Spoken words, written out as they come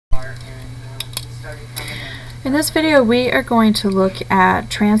In this video we are going to look at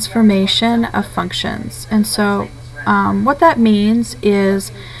transformation of functions, and so what that means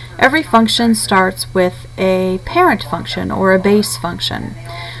is every function starts with a parent function or a base function.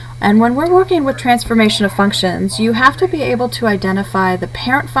 And when we're working with transformation of functions, you have to be able to identify the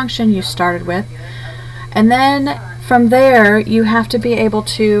parent function you started with, and then from there you have to be able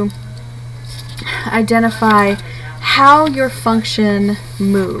to identify how your function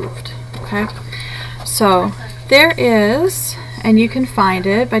moved. Okay, so there is, and you can find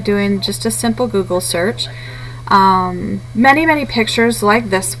it by doing just a simple Google search, many pictures like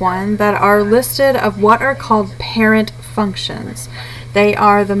this one that are listed of what are called parent functions. They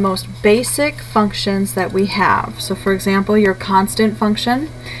are the most basic functions that we have. So for example, your constant function,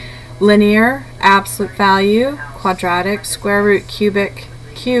 linear, absolute value, quadratic, square root, cubic,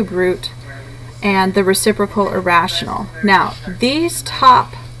 cube root, and the reciprocal or rational. Now, these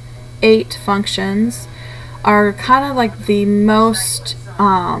top 8 functions are kind of like the most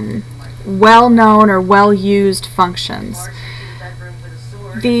well-known or well-used functions.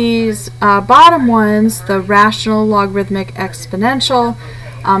 These bottom ones, the rational, logarithmic, exponential,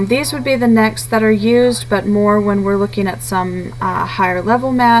 these would be the next that are used, but more when we're looking at some higher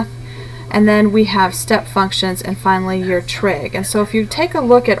level math. And then we have step functions, and finally your trig. And so if you take a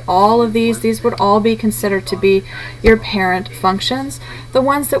look at all of these would all be considered to be your parent functions. The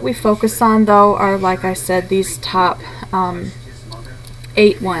ones that we focus on, though, are, like I said, these top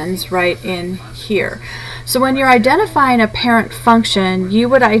 8 ones right in here. So when you're identifying a parent function, you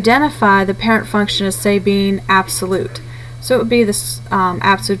would identify the parent function as, say, being absolute. So it would be this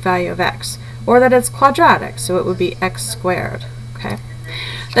absolute value of x. Or that it's quadratic, so it would be x squared. Okay.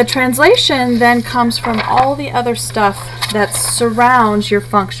 The translation then comes from all the other stuff that surrounds your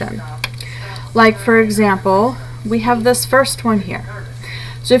function. Like, for example, we have this first one here.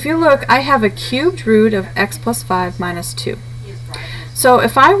 So if you look, I have a cubed root of x plus 5 minus 2. So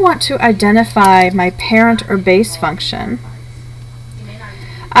if I want to identify my parent or base function,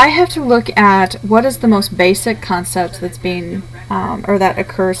 I have to look at what is the most basic concept that's being, or that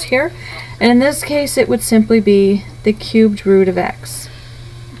occurs here. And in this case, it would simply be the cubed root of x.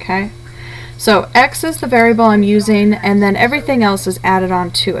 Okay, so x is the variable I'm using, and then everything else is added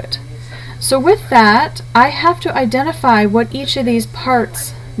on to it. So with that, I have to identify what each of these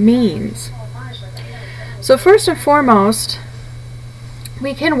parts means. So first and foremost,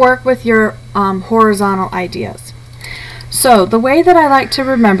 we can work with your horizontal ideas. So the way that I like to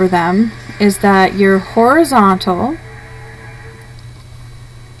remember them is that your horizontal,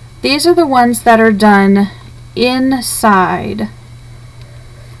 these are the ones that are done inside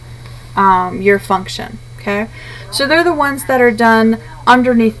your function. Okay, so they're the ones that are done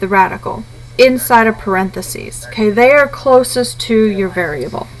underneath the radical, inside of parentheses. Okay, they are closest to your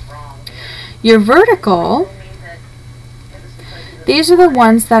variable. Your vertical, these are the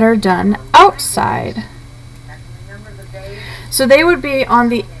ones that are done outside. So they would be on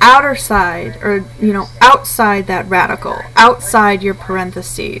the outer side, or outside that radical, outside your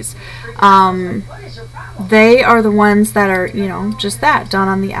parentheses. They are the ones that are, just that, done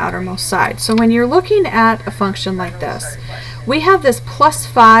on the outermost side. So when you're looking at a function like this, we have this plus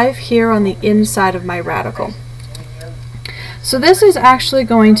 5 here on the inside of my radical. So this is actually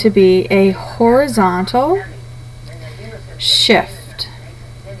going to be a horizontal shift.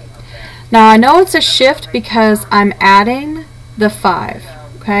 Now I know it's a shift because I'm adding the 5.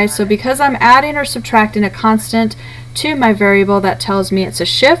 Okay, so because I'm adding or subtracting a constant to my variable, that tells me it's a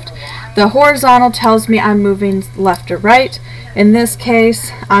shift. The horizontal tells me I'm moving left or right. In this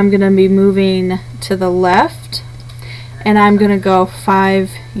case, I'm going to be moving to the left, and I'm going to go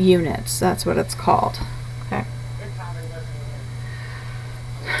 5 units. That's what it's called. Okay.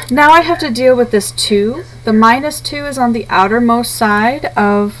 Now I have to deal with this 2. The minus 2 is on the outermost side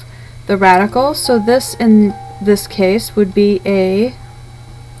of the radical, so this in this case would be a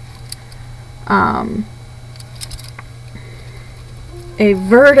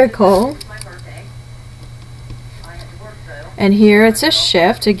vertical, and here it's a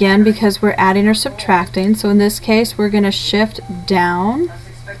shift, again because we're adding or subtracting. So in this case we're going to shift down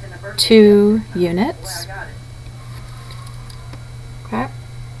 2 units. Okay,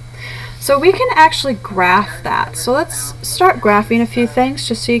 so we can actually graph that. So let's start graphing a few things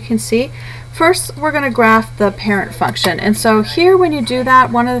just so you can see. First, we're going to graph the parent function, and so here when you do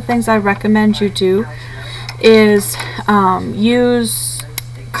that, one of the things I recommend you do is use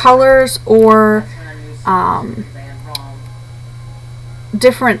colors or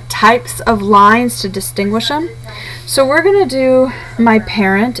different types of lines to distinguish them. So we're going to do my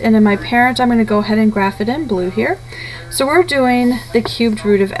parent, and in my parent I'm going to go ahead and graph it in blue here. So we're doing the cubed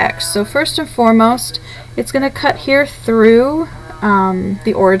root of x. So first and foremost, it's going to cut here through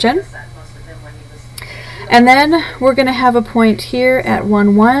the origin. And then we're going to have a point here at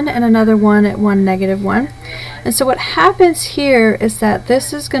 1, 1 and another one at 1, negative 1. And so what happens here is that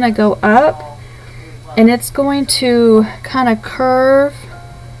this is going to go up and it's going to kind of curve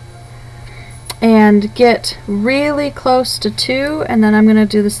and get really close to 2, and then I'm going to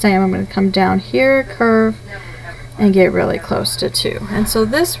do the same. I'm going to come down here, curve, and get really close to 2. And so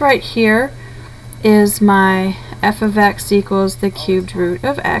this right here is my f of x equals the cubed root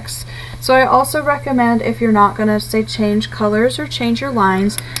of x. So I also recommend, if you're not going to say change colors or change your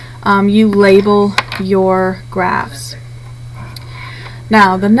lines, you label your graphs.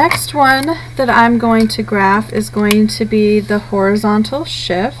 Now the next one that I'm going to graph is going to be the horizontal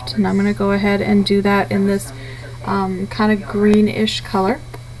shift, and I'm going to go ahead and do that in this kind of greenish color.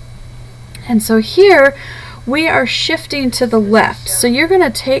 And so here we are shifting to the left. So you're going to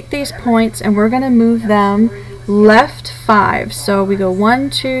take these points and we're going to move them left 5. So we go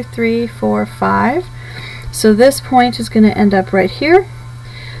 1, 2, 3, 4, 5. So this point is going to end up right here.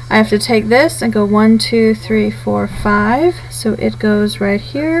 I have to take this and go 1, 2, 3, 4, 5. So it goes right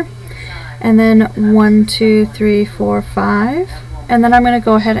here. And then 1, 2, 3, 4, 5. And then I'm going to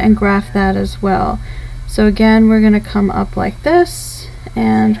go ahead and graph that as well. So again, we're going to come up like this,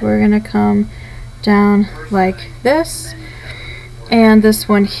 and we're going to come down like this. And this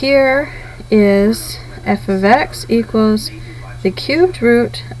one here is f of x equals the cubed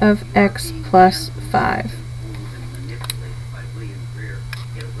root of x plus 5.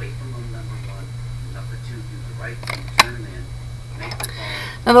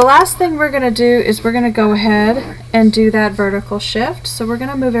 Now the last thing we're going to do is we're going to go ahead and do that vertical shift. So we're going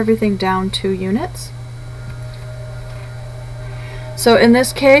to move everything down 2 units. So in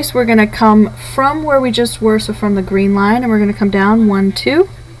this case, we're going to come from where we just were, so from the green line, and we're going to come down 1, 2.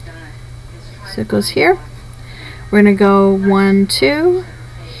 So it goes here. We're going to go 1, 2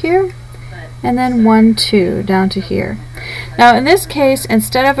 here, and then 1, 2 down to here. Now in this case,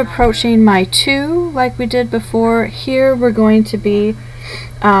 instead of approaching my 2 like we did before, here we're going to be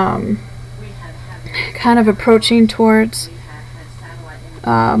kind of approaching towards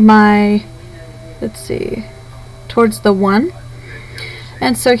towards the 1.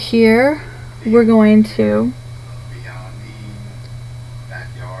 And so here we're going to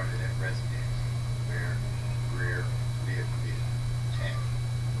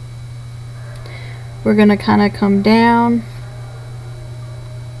kind of come down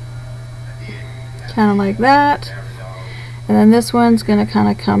kind of like that, and then this one's going to kind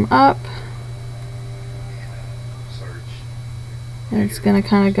of come up, and it's going to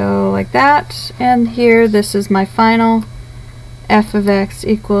kind of go like that. And here, this is my final f of x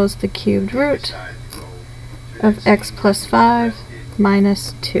equals the cubed root of x plus 5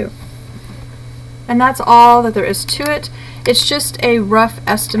 minus 2. And that's all that there is to it. It's just a rough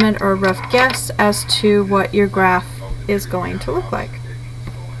estimate or a rough guess as to what your graph is going to look like.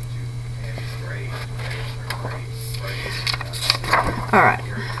 Alright,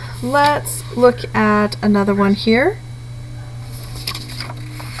 let's look at another one here.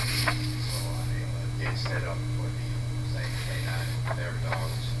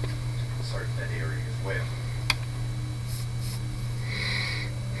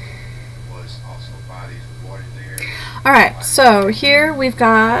 Alright, so here we've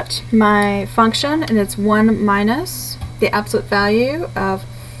got my function, and it's 1 minus the absolute value of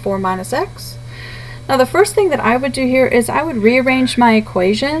 4 minus x. Now the first thing that I would do here is I would rearrange my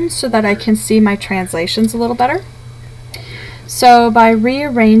equation so that I can see my translations a little better. So by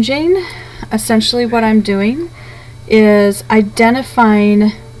rearranging, essentially what I'm doing is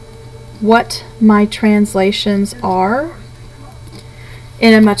identifying what my translations are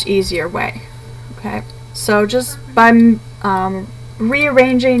in a much easier way. Okay, so just by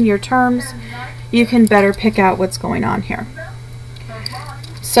rearranging your terms, you can better pick out what's going on here.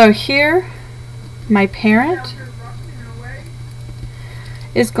 So here, my parent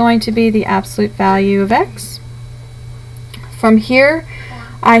is going to be the absolute value of x. From here,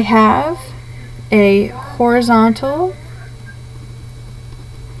 I have a horizontal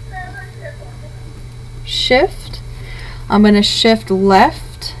shift. I'm going to shift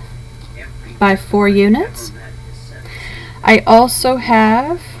left by 4 units. I also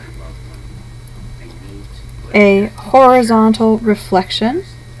have a horizontal reflection,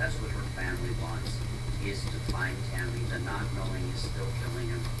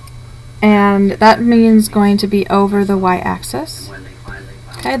 and that means going to be over the y-axis.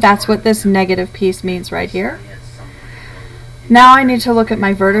 Okay, that's what this negative piece means right here. Now I need to look at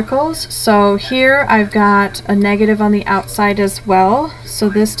my verticals. So here I've got a negative on the outside as well. So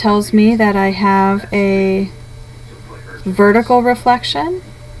this tells me that I have a vertical reflection.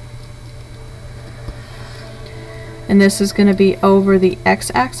 And this is going to be over the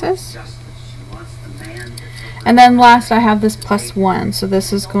x-axis. And then last I have this +1. So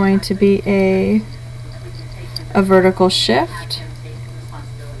this is going to be a vertical shift.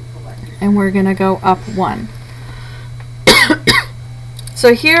 And we're going to go up 1.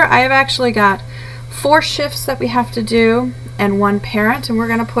 So here I have actually got 4 shifts that we have to do and 1 parent, and we're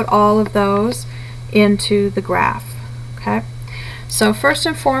going to put all of those into the graph. Okay. So first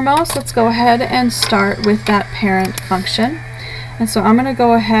and foremost, let's go ahead and start with that parent function. And so I'm going to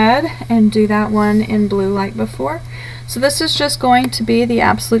go ahead and do that one in blue like before. So this is just going to be the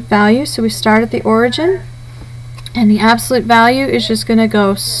absolute value. So we start at the origin, and the absolute value is just going to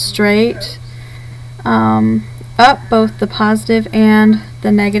go straight up, both the positive and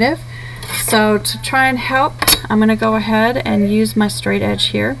the negative. So to try and help, I'm going to go ahead and use my straight edge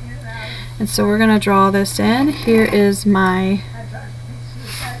here. And so we're going to draw this in. Here is my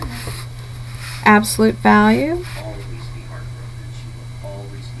absolute value.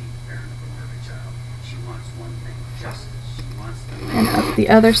 And up the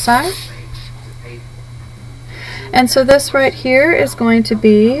other side. And so this right here is going to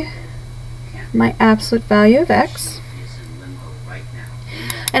be my absolute value of x.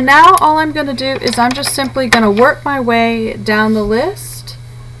 And now all I'm going to do is I'm just simply going to work my way down the list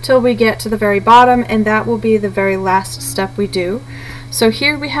till we get to the very bottom, and that will be the very last step we do. So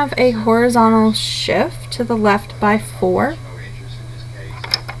here we have a horizontal shift to the left by 4.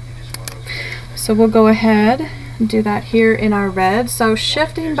 So we'll go ahead and do that here in our red. So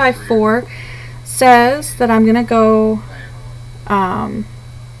shifting by 4 says that I'm going to go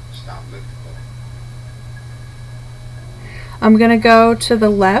to the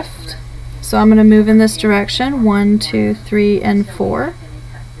left. So I'm going to move in this direction, 1, 2, 3, and 4.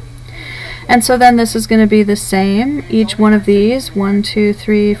 And so then this is going to be the same. Each one of these, 1, 2,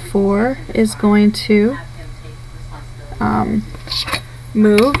 3, 4, is going to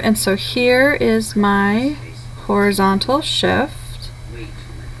move. And so here is my horizontal shift.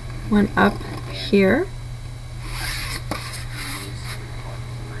 Went up here.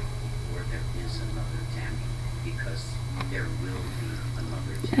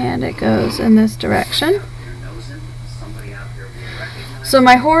 And it goes in this direction. So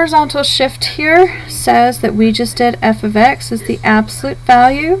my horizontal shift here says that we just did f of x is the absolute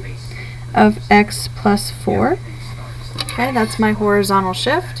value of x plus 4. Okay, that's my horizontal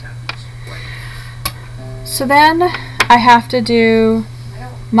shift. So then I have to do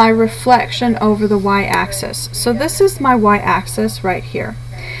my reflection over the y-axis. So this is my y-axis right here.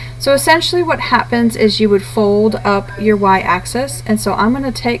 So essentially what happens is you would fold up your y-axis, and so I'm going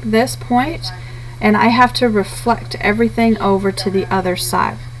to take this point and I have to reflect everything over to the other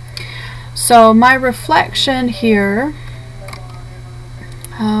side. So my reflection here,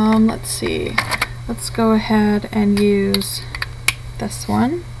 let's see, let's go ahead and use this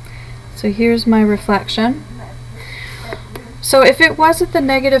one. So here's my reflection. So if it was at the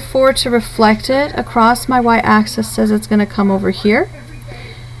 -4 to reflect it across my y-axis, says it's going to come over here.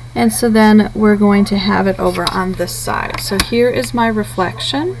 And so then we're going to have it over on this side. So here is my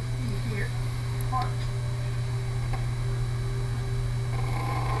reflection.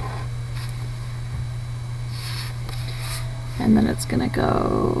 And then it's going to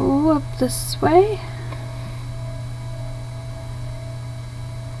go up this way.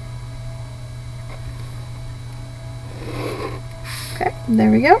 Okay,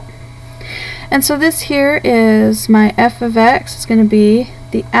 there we go. And so this here is my f of x. It's going to be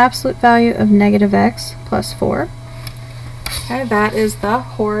the absolute value of -x plus 4. Okay, that is the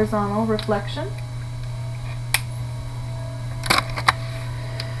horizontal reflection.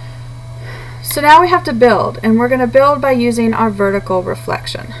 So now we have to build, and we're going to build by using our vertical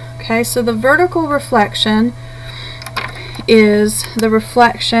reflection. Okay, so the vertical reflection is the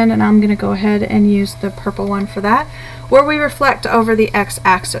reflection, and I'm going to go ahead and use the purple one for that, where we reflect over the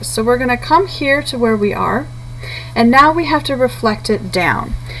x-axis. So we're going to come here to where we are, and now we have to reflect it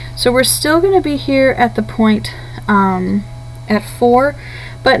down. So we're still going to be here at the point at 4,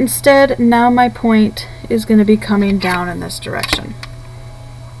 but instead now my point is going to be coming down in this direction.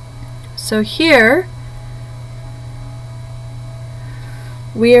 So here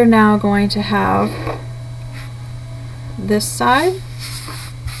we are now going to have this side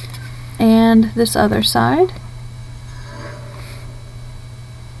and this other side.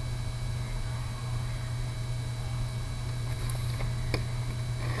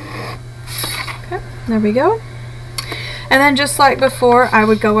 Okay, there we go. And then just like before, I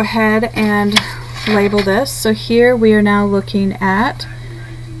would go ahead and label this. So here we are now looking at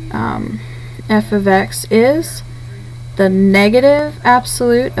f of x is the negative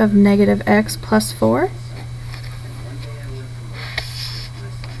absolute of negative x plus 4.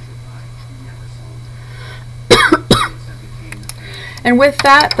 And with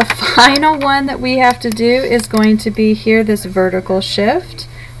that, the final one that we have to do is going to be here, this vertical shift.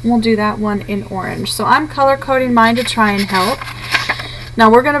 We'll do that one in orange. So I'm color coding mine to try and help. Now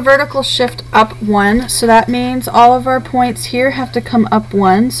we're going to vertical shift up 1, so that means all of our points here have to come up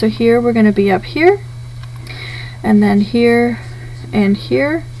 1. So here we're going to be up here, and then here and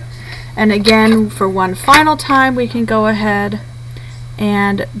here. And again, for one final time, we can go ahead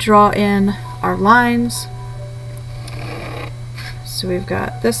and draw in our lines. So we've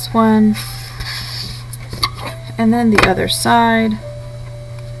got this one, and then the other side.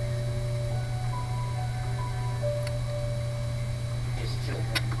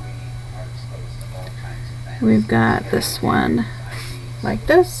 We've got this one like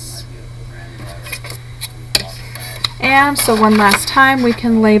this. And so one last time we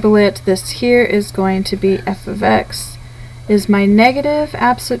can label it. This here is going to be f of x is my negative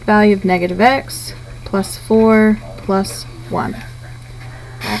absolute value of negative x plus 4 plus 1.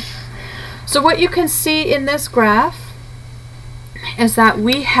 Okay. So what you can see in this graph is that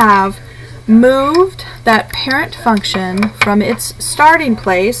we have moved that parent function from its starting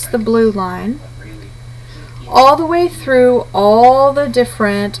place, the blue line, all the way through all the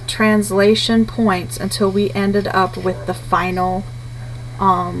different translation points until we ended up with the final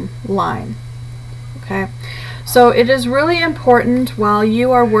line. Okay, so it is really important while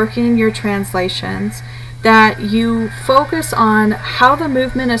you are working your translations that you focus on how the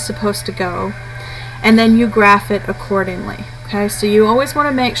movement is supposed to go, and then you graph it accordingly. Okay, so you always want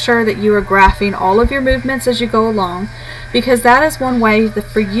to make sure that you are graphing all of your movements as you go along, because that is one way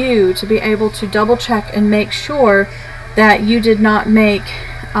for you to be able to double check and make sure that you did not make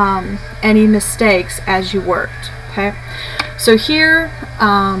any mistakes as you worked. Okay, so here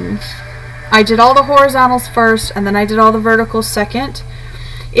I did all the horizontals first, and then I did all the verticals second.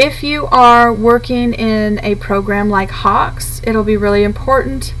 If you are working in a program like HOX, it'll be really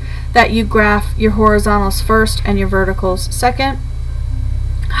important that you graph your horizontals first and your verticals second.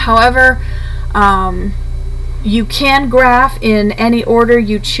 However, you can graph in any order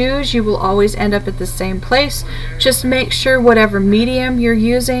you choose. You will always end up at the same place. Just make sure whatever medium you're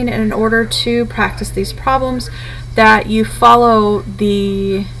using in order to practice these problems that you follow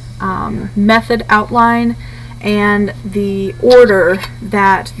the method outline and the order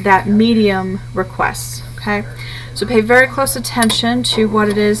that that medium requests. Okay, so pay very close attention to what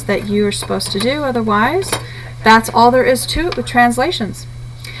it is that you are supposed to do. Otherwise, that's all there is to it with translations.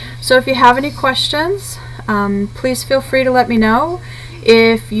 So if you have any questions, please feel free to let me know.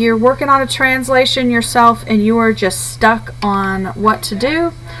 If you're working on a translation yourself and you are just stuck on what to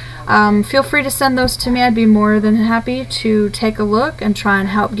do, feel free to send those to me. I'd be more than happy to take a look and try and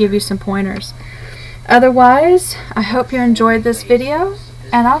help give you some pointers. Otherwise, I hope you enjoyed this video,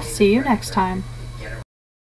 and I'll see you next time.